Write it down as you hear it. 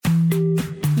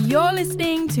You're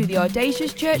listening to the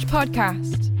Audacious Church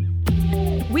podcast.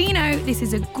 We know this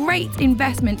is a great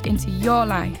investment into your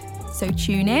life, so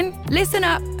tune in, listen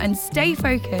up, and stay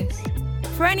focused.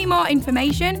 For any more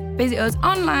information, visit us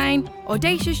online,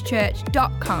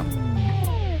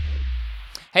 audaciouschurch.com.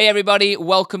 Hey everybody,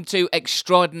 welcome to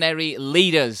Extraordinary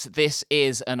Leaders. This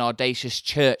is an Audacious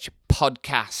Church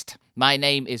podcast. My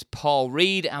name is Paul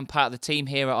Reed. I'm part of the team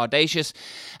here at Audacious.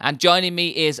 And joining me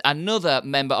is another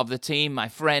member of the team, my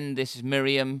friend. This is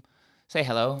Miriam. Say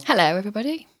hello. Hello,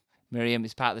 everybody. Miriam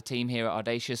is part of the team here at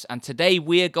Audacious. And today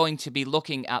we're going to be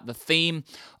looking at the theme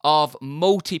of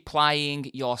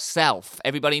multiplying yourself.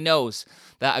 Everybody knows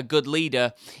that a good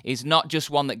leader is not just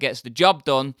one that gets the job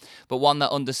done, but one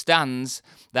that understands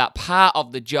that part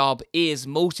of the job is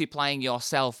multiplying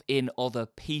yourself in other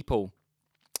people.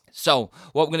 So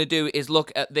what we're going to do is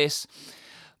look at this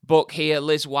book here.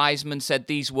 Liz Wiseman said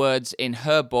these words in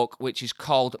her book, which is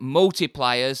called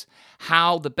Multipliers,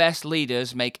 How the Best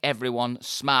Leaders Make Everyone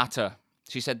Smarter.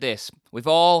 She said this: we've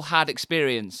all had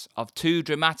experience of two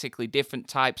dramatically different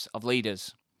types of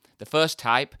leaders. The first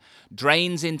type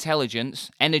drains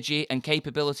intelligence, energy, and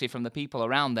capability from the people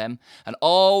around them and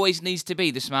always needs to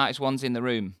be the smartest ones in the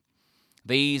room.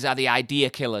 These are the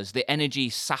idea killers, the energy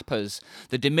sappers,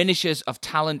 the diminishers of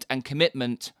talent and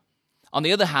commitment. On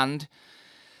the other hand,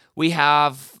 we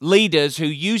have leaders who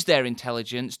use their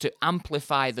intelligence to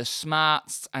amplify the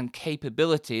smarts and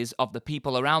capabilities of the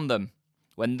people around them.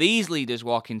 When these leaders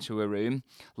walk into a room,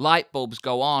 light bulbs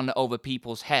go on over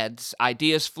people's heads,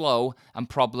 ideas flow, and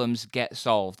problems get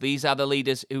solved. These are the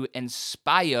leaders who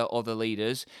inspire other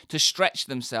leaders to stretch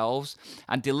themselves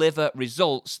and deliver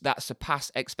results that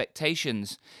surpass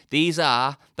expectations. These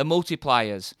are the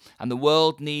multipliers, and the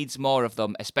world needs more of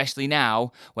them, especially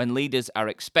now when leaders are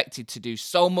expected to do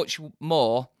so much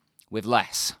more with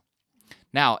less.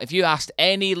 Now, if you asked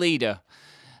any leader,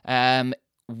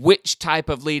 which type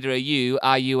of leader are you?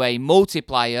 Are you a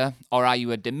multiplier or are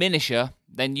you a diminisher?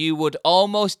 Then you would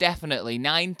almost definitely,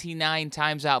 99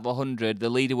 times out of 100, the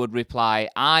leader would reply,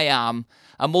 I am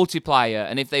a multiplier.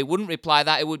 And if they wouldn't reply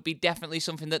that, it would be definitely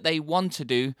something that they want to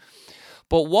do.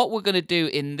 But what we're going to do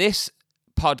in this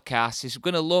podcast is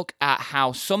we're going to look at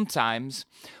how sometimes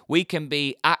we can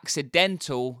be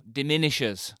accidental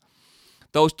diminishers.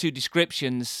 Those two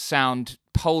descriptions sound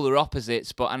polar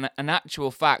opposites, but in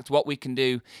actual fact, what we can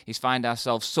do is find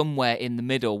ourselves somewhere in the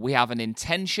middle. We have an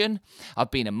intention of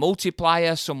being a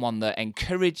multiplier, someone that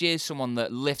encourages, someone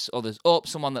that lifts others up,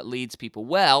 someone that leads people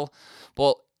well.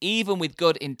 But even with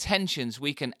good intentions,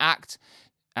 we can act,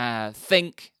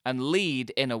 think, and lead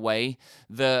in a way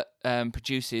that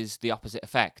produces the opposite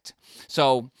effect.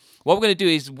 So what we're going to do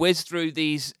is whiz through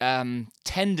these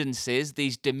tendencies,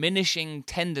 these diminishing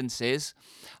tendencies,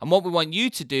 and what we want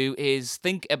you to do is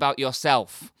think about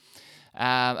yourself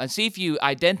and see if you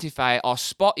identify or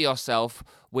spot yourself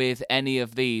with any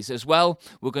of these. As well,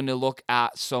 we're going to look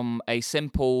at a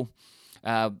simple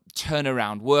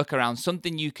turnaround, workaround,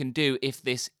 something you can do if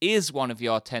this is one of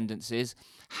your tendencies,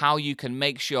 how you can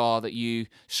make sure that you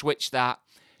switch that,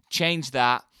 change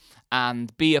that,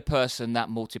 and be a person that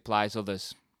multiplies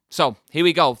others. So here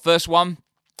we go. First one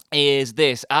is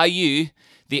this. Are you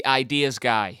the ideas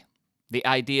guy? The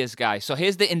ideas guy. So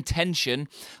here's the intention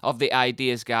of the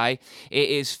ideas guy. It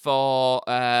is for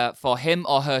him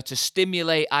or her to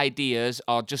stimulate ideas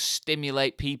or just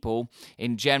stimulate people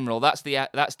in general. That's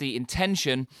the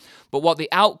intention. But what the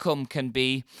outcome can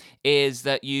be is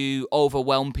that you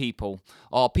overwhelm people,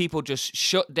 or people just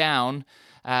shut down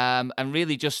and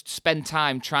really just spend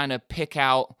time trying to pick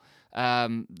out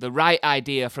the right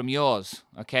idea from yours.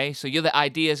 Okay, so you're the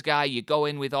ideas guy. You go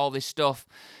in with all this stuff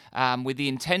with the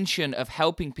intention of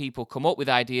helping people come up with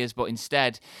ideas, but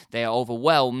instead they are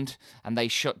overwhelmed and they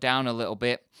shut down a little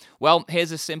bit. Well,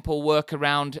 here's a simple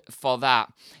workaround for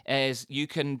that, is you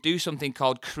can do something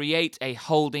called create a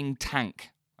holding tank.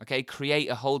 Okay, create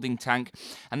a holding tank.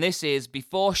 And this is,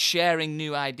 before sharing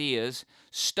new ideas,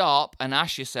 stop and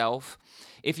ask yourself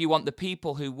if you want the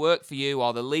people who work for you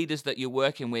or the leaders that you're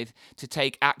working with to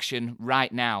take action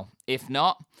right now. If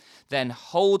not, then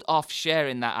hold off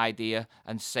sharing that idea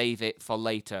and save it for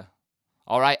later.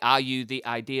 All right, are you the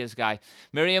ideas guy?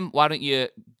 Miriam, why don't you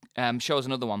show us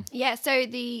another one? Yeah, so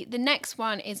the next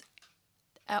one is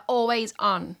always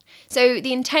on. So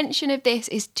the intention of this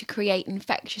is to create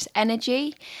infectious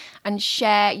energy and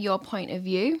share your point of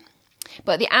view.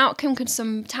 But the outcome could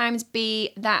sometimes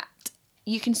be that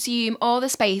you consume all the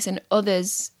space and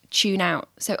others tune out.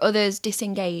 So others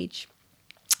disengage.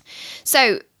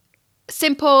 So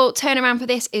simple turnaround for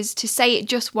this is to say it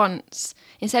just once.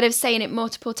 Instead of saying it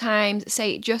multiple times,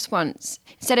 say it just once.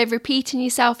 Instead of repeating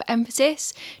yourself for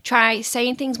emphasis, try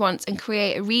saying things once and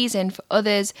create a reason for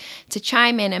others to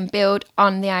chime in and build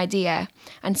on the idea,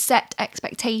 and set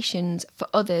expectations for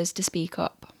others to speak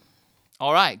up.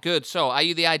 All right, good. So, are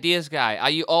you the ideas guy? Are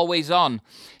you always on?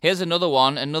 Here's another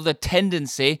one, another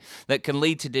tendency that can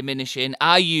lead to diminishing.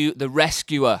 Are you the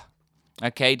rescuer?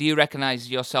 Okay, do you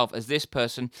recognize yourself as this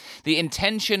person? The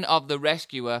intention of the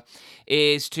rescuer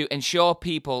is to ensure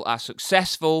people are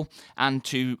successful and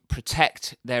to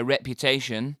protect their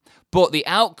reputation, but the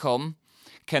outcome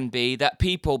can be that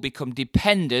people become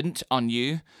dependent on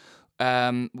you,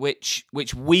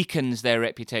 which weakens their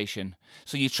reputation.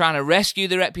 So you're trying to rescue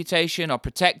the reputation or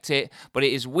protect it, but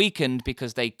it is weakened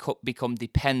because they become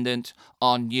dependent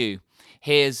on you.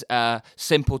 Here's a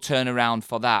simple turnaround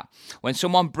for that. When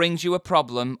someone brings you a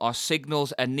problem or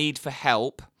signals a need for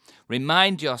help,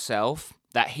 remind yourself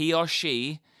that he or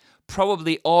she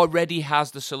probably already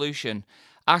has the solution.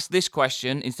 Ask this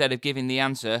question instead of giving the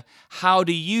answer. How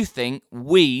do you think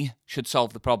we should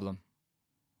solve the problem?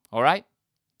 All right?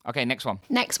 Okay, next one.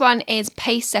 Next one is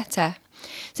pace setter.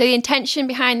 So the intention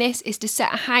behind this is to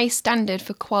set a high standard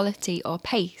for quality or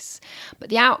pace, but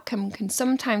the outcome can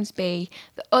sometimes be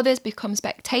that others become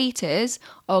spectators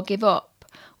or give up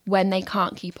when they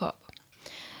can't keep up.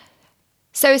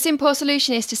 So a simple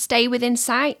solution is to stay within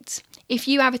sight. If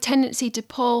you have a tendency to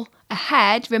pull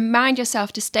ahead, remind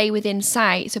yourself to stay within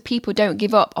sight so people don't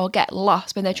give up or get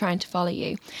lost when they're trying to follow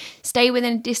you. Stay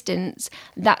within a distance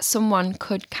that someone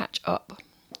could catch up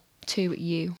to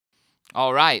you.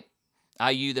 All right.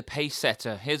 Are you the pace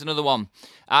setter? Here's another one.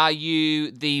 Are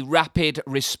you the rapid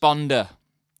responder?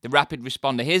 The rapid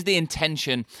responder. Here's the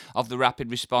intention of the rapid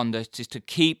responder. It's to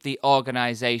keep the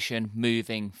organization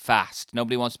moving fast.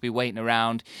 Nobody wants to be waiting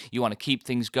around. You want to keep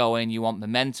things going. You want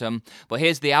momentum. But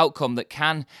here's the outcome that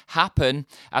can happen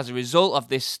as a result of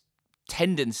this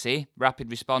tendency, rapid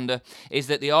responder, is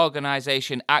that the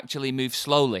organization actually moves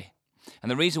slowly.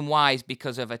 And the reason why is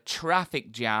because of a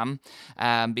traffic jam,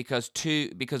 there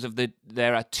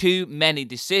are too many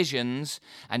decisions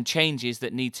and changes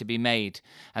that need to be made.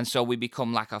 And so we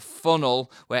become like a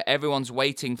funnel where everyone's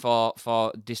waiting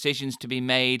for decisions to be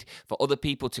made, for other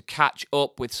people to catch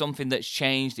up with something that's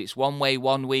changed. It's one way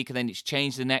one week and then it's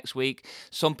changed the next week.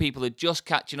 Some people are just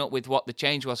catching up with what the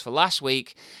change was for last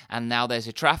week, and now there's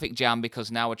a traffic jam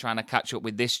because now we're trying to catch up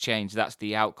with this change. That's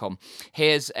the outcome.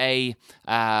 Here's a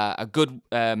good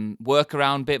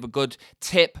workaround, bit of a good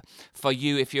tip for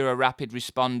you if you're a rapid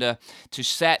responder, to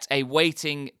set a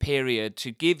waiting period,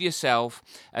 to give yourself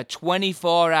a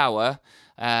 24-hour,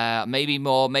 maybe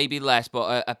more, maybe less,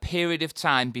 but a period of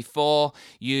time before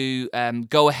you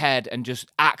go ahead and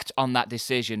just act on that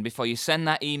decision, before you send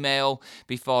that email,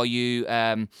 before you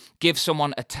give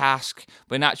someone a task.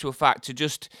 But in actual fact, to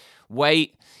just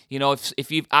wait. You know,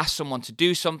 if you've asked someone to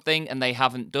do something and they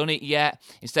haven't done it yet,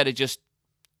 instead of just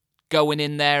going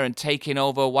in there and taking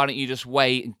over, why don't you just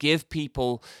wait and give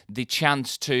people the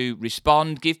chance to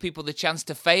respond, give people the chance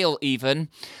to fail even,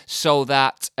 so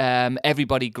that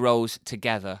everybody grows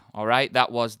together. All right, that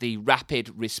was the rapid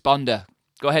responder.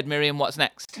 Go ahead, Miriam, what's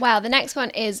next? Well, the next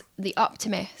one is the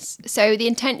optimist. So the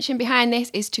intention behind this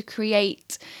is to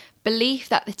create belief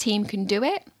that the team can do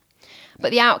it,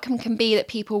 but the outcome can be that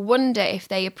people wonder if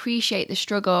they appreciate the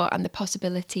struggle and the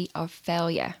possibility of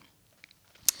failure.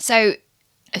 So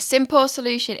a simple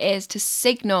solution is to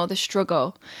signal the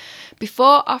struggle.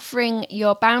 Before offering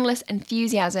your boundless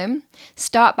enthusiasm,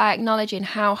 start by acknowledging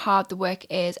how hard the work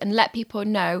is and let people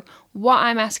know what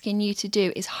I'm asking you to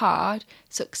do is hard.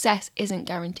 Success isn't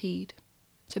guaranteed.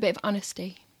 So a bit of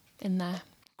honesty in there.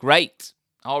 Great.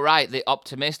 All right, the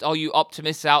optimist. All you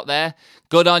optimists out there,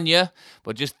 good on you.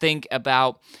 But just think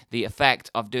about the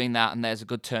effect of doing that, and there's a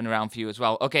good turnaround for you as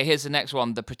well. Okay, here's the next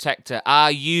one, the protector.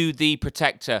 Are you the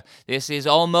protector? This is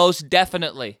almost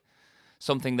definitely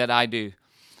something that I do.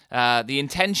 The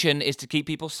intention is to keep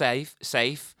people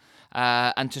safe,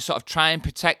 and to sort of try and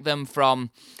protect them from,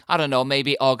 I don't know,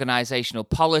 maybe organizational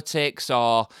politics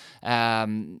or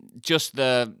just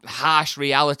the harsh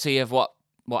reality of what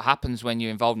happens when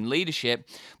you're involved in leadership.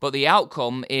 But the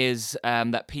outcome is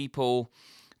that people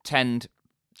tend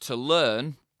to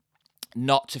learn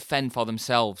not to fend for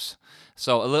themselves.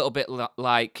 So a little bit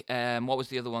like, what was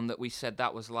the other one that we said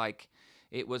that was like?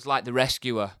 It was like the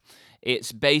rescuer.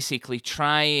 It's basically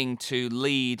trying to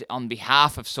lead on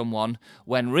behalf of someone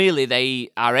when really they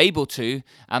are able to,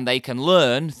 and they can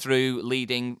learn through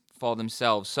leading for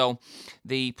themselves. So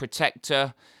the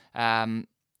protector can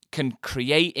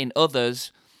create in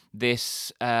others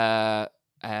this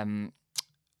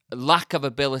lack of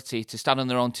ability to stand on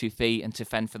their own 2 feet and to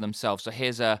fend for themselves. So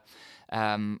here's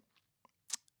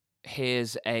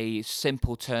a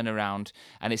simple turnaround,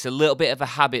 and it's a little bit of a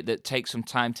habit that takes some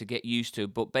time to get used to,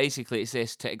 but basically it's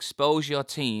this: to expose your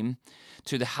team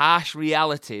to the harsh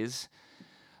realities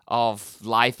of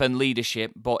life and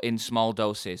leadership, but in small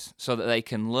doses, so that they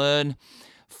can learn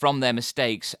from their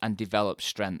mistakes and develop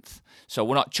strength. So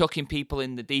we're not chucking people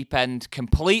in the deep end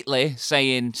completely,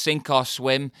 saying sink or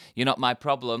swim, you're not my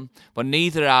problem, but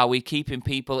neither are we keeping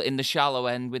people in the shallow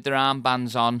end with their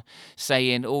armbands on,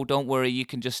 saying, oh, don't worry, you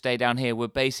can just stay down here. We're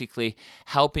basically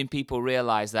helping people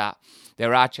realize that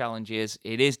there are challenges,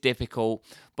 it is difficult,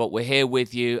 but we're here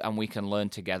with you and we can learn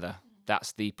together.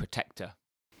 That's the protector.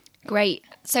 Great.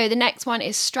 So the next one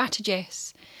is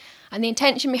strategist. And the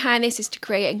intention behind this is to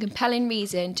create a compelling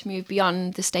reason to move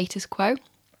beyond the status quo.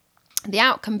 The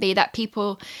outcome be that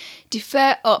people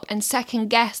defer up and second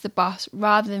guess the boss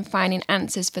rather than finding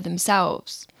answers for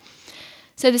themselves.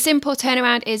 So the simple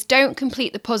turnaround is: don't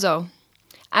complete the puzzle.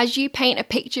 As you paint a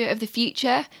picture of the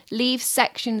future, leave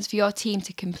sections for your team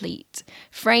to complete.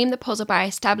 Frame the puzzle by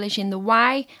establishing the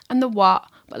why and the what,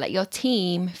 but let your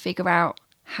team figure out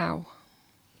how.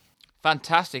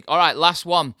 Fantastic. All right, last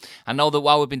one. I know that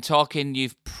while we've been talking,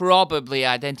 you've probably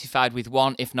identified with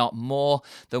one, if not more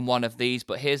than one of these,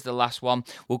 but here's the last one.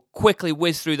 We'll quickly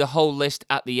whiz through the whole list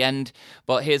at the end,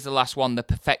 but here's the last one: the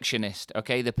perfectionist.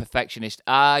 Okay, the perfectionist.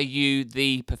 Are you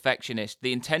the perfectionist?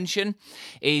 The intention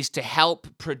is to help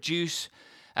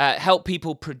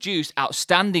people produce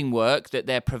outstanding work that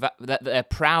they're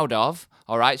proud of.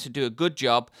 All right, so do a good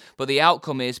job, but the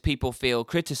outcome is people feel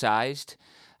criticized,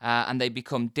 and they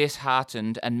become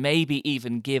disheartened and maybe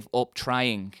even give up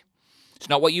trying. It's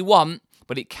not what you want,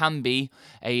 but it can be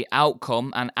an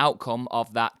outcome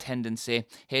of that tendency.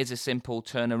 Here's a simple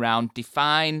turnaround: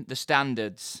 define the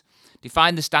standards.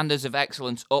 Define the standards of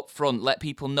excellence up front. Let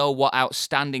people know what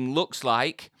outstanding looks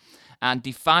like, and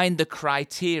define the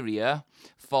criteria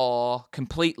for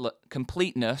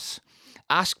completeness.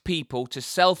 Ask people to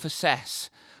self-assess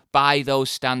by those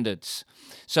standards.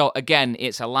 So again,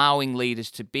 it's allowing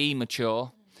leaders to be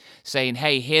mature, saying,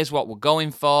 hey, here's what we're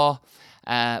going for,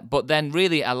 but then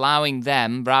really allowing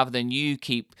them, rather than you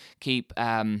keep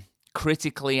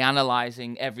critically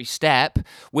analyzing every step,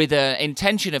 with an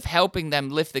intention of helping them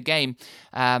lift the game,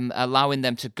 allowing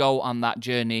them to go on that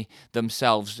journey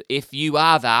themselves. If you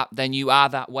are that, then you are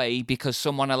that way because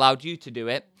someone allowed you to do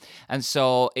it. And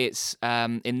so it's,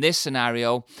 in this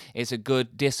scenario, it's a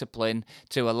good discipline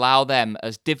to allow them,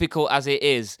 as difficult as it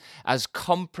is, as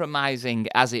compromising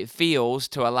as it feels,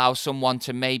 to allow someone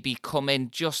to maybe come in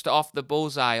just off the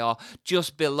bullseye or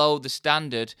just below the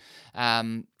standard.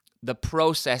 The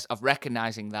process of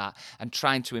recognizing that and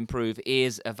trying to improve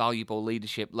is a valuable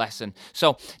leadership lesson.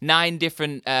 So 9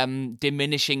 different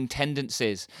diminishing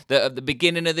tendencies that at the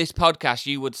beginning of this podcast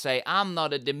you would say, I'm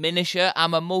not a diminisher,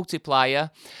 I'm a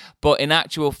multiplier. But in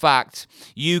actual fact,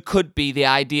 you could be the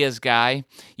ideas guy.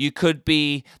 You could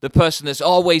be the person that's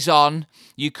always on.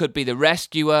 You could be the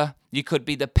rescuer. You could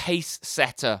be the pace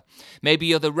setter. Maybe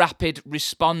you're the rapid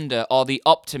responder or the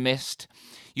optimist.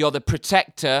 You're the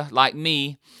protector like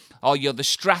me, or you're the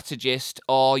strategist,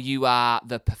 or you are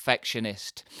the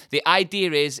perfectionist. The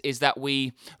idea is that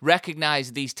we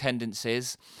recognize these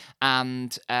tendencies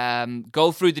and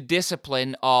go through the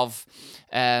discipline of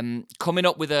coming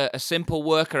up with a simple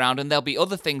workaround, and there'll be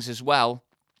other things as well.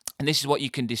 And this is what you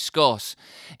can discuss,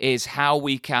 is how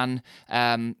we can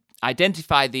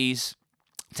identify these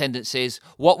tendencies,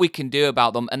 what we can do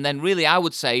about them, and then really I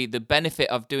would say the benefit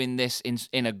of doing this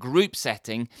in a group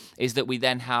setting is that we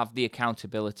then have the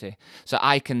accountability. So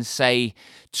I can say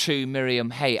to Miriam,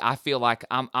 hey, I feel like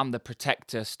I'm the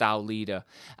protector style leader.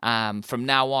 From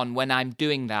now on, when I'm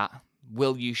doing that,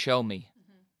 will you show me?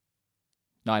 Mm-hmm.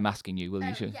 No, I'm asking you, will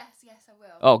you show? Yes, I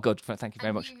will. Oh, good. Thank you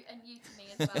very much. And you to me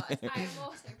as well. I am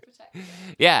also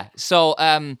Yeah, so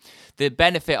the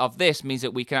benefit of this means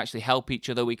that we can actually help each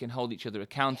other, we can hold each other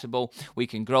accountable, we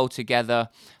can grow together,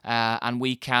 and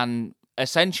we can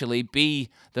essentially be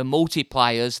the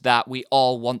multipliers that we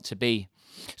all want to be.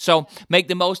 So make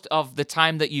the most of the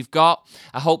time that you've got.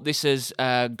 I hope this has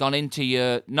gone into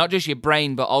your, not just your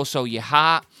brain, but also your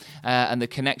heart, and the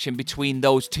connection between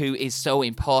those two is so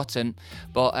important.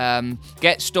 But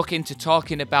get stuck into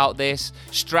talking about this,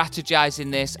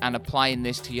 strategizing this, and applying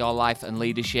this to your life and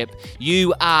leadership.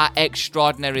 You are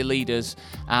extraordinary leaders,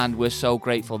 and we're so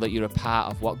grateful that you're a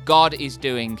part of what God is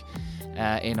doing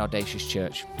in Audacious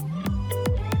Church.